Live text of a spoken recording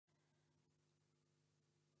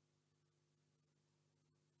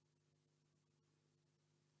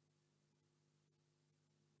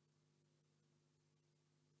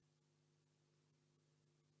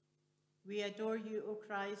We adore you, O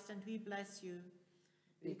Christ, and we bless you,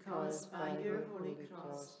 because by your holy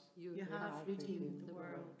cross you have redeemed the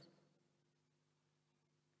world.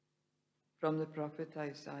 From the prophet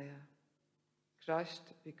Isaiah,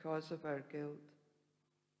 crushed because of our guilt,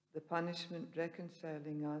 the punishment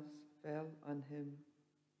reconciling us fell on him,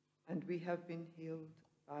 and we have been healed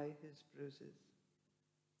by his bruises.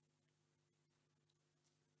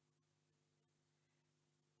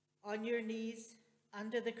 On your knees,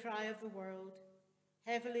 under the cry of the world,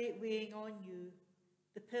 heavily weighing on you,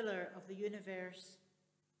 the pillar of the universe.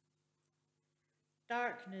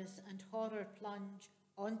 Darkness and horror plunge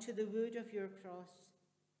onto the wood of your cross,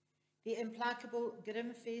 the implacable,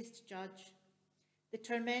 grim-faced judge, the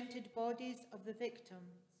tormented bodies of the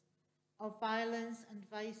victims of violence and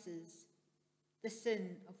vices, the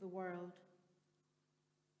sin of the world.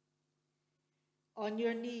 On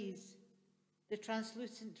your knees, the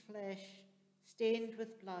translucent flesh stained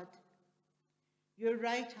with blood, your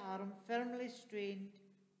right arm firmly strained,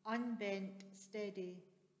 unbent, steady,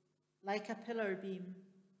 like a pillar beam.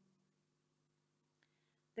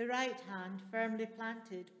 The right hand firmly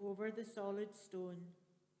planted over the solid stone,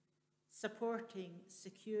 supporting,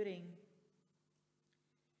 securing.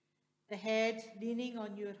 The head leaning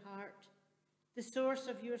on your heart, the source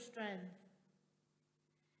of your strength.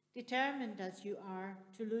 Determined as you are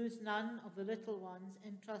to lose none of the little ones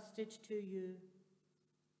entrusted to you.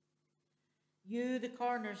 You, the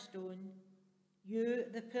cornerstone, you,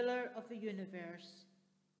 the pillar of the universe,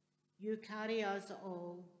 you carry us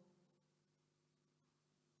all.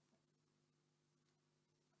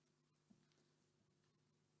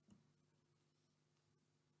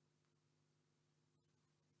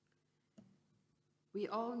 We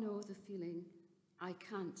all know the feeling, I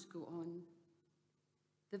can't go on.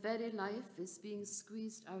 The very life is being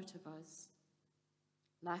squeezed out of us.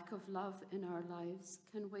 Lack of love in our lives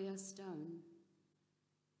can weigh us down.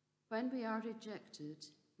 When we are rejected,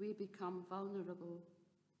 we become vulnerable.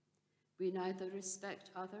 We neither respect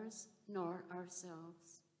others nor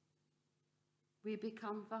ourselves. We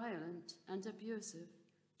become violent and abusive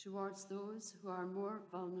towards those who are more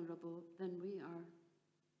vulnerable than we are.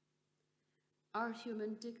 Our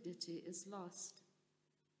human dignity is lost,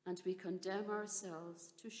 and we condemn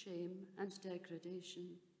ourselves to shame and degradation.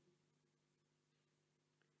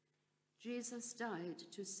 Jesus died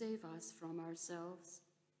to save us from ourselves.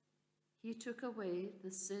 He took away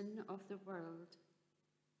the sin of the world.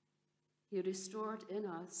 He restored in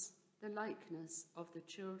us the likeness of the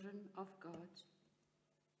children of God.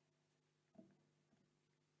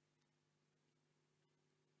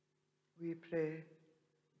 We pray,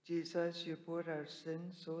 Jesus, you bore our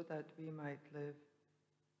sins so that we might live.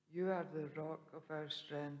 You are the rock of our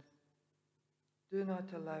strength. Do not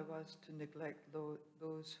allow us to neglect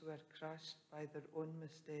those who are crushed by their own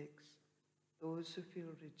mistakes, those who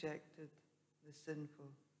feel rejected, the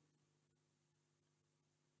sinful.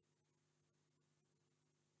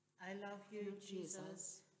 I love you,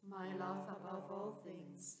 Jesus, my love above all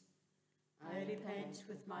things. I repent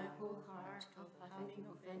with my whole heart of having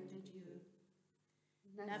offended you.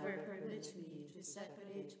 Never permit me to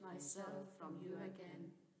separate myself from you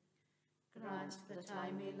again. Grant that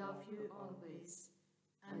I may love you always,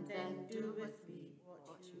 and then do with me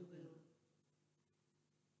what you will.